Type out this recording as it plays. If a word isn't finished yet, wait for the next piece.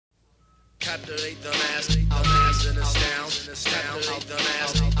Captivate the mass, Amazin the sound, captivate the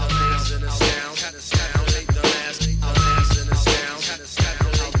mass, Amazin the sound, captivate the mass, Amazin the sound,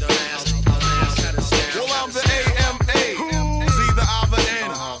 captivate the mass, Amazin the sound. Well, I'm the AMA, Z the I the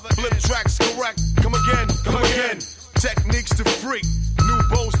N. Flip tracks correct, come again. Techniques to freak, new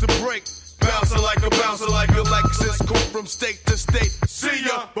bones to break. Bouncing like a Lexus, cool from state to state. See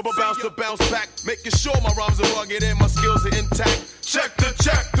ya, but bounce to bounce back. Making sure my rhymes are rugged and my skills are intact. Check,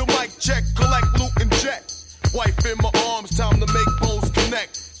 the mic check, collect, loot, and jet. Wife in my arms, time to make bones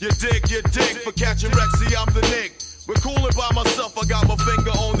connect. You dig, for catching wrecks, see I'm the nig. We're coolin' by myself, I got my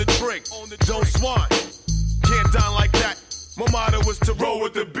finger on the trick. Don't swine, can't dine like that. My motto is to roll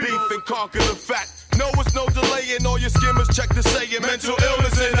with the beef and conquer the fat. No, it's no delaying, all your skimmers check the saying. Mental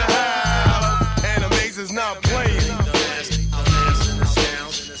illness in the house, and Amazin's not playing.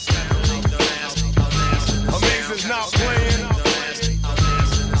 Amazin's not playing.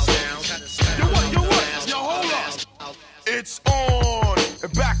 Yo, hold up. It's on,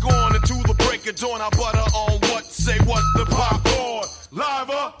 and back on into the break of dawn. I butter on what, say what, the popcorn.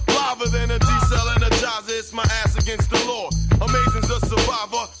 Liver than a D-cell energizer. It's my ass against the law. Amazin's a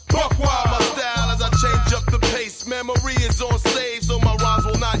survivor. Buck wild my style as I change up the pace. Memory is on save, so my rhymes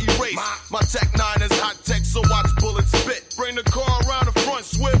will not erase. My Tech 9 is hot tech, so watch bullets spit. Bring the car around the front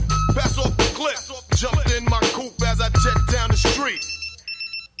swift, pass off the cliff. Jumped in my coupe as I jet down the street.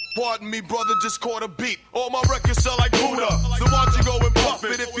 Pardon me, brother, just caught a beat. All my records sell like Buddha, so why don't you go and puff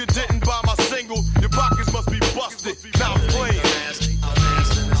it? If you didn't buy my single, your pockets must be busted. Now I'm playing.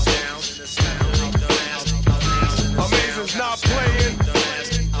 Amazin's not playing.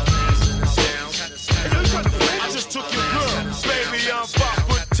 I just took your girl, baby, I'm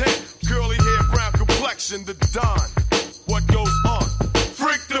 5'10". Curly hair, brown complexion, the Don. What goes on?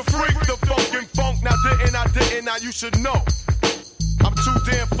 Freak, the funkin' funk. Now didn't I? You should know. I'm too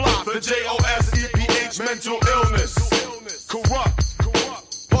damn fly. The JOSEPH, mental illness. Corrupt.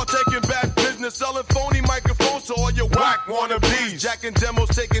 Partaking bad business, selling phony microphones to all your whack wannabes. Jacking demos,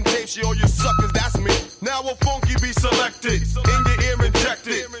 taking tapes, all you suckers, that's me. Now a funky be selected, in your ear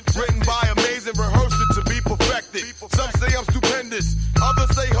injected. Written by Amazin, rehearsed it to be perfected. Some say I'm stupendous,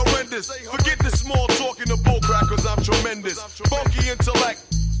 others say horrendous. Forget the small talk and the bullcrap, cause I'm tremendous. Funky intellect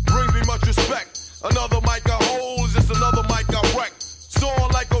brings me much respect. Another mic I hold is just another mic I wreck.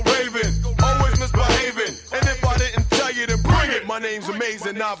 Soaring like a raven, always misbehaving. And if I didn't tell you, then bring it. My name's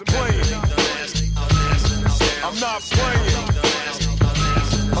Amazin, not playing. I'm not playing.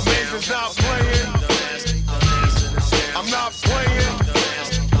 Amazin's not playing. I'm not playing.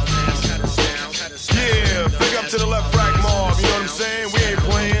 Yeah, big up to the left rack mob, you know what I'm saying? We ain't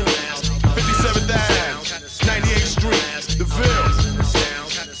playing. 57th Ave, 98th Street, the Ville.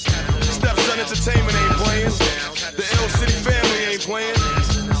 Stepson Entertainment ain't playing. The IllCity family ain't playing.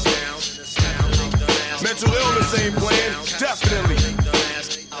 Mental illness ain't playing. Definitely.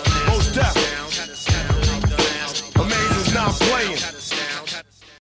 Most definitely. Amazin's not playing.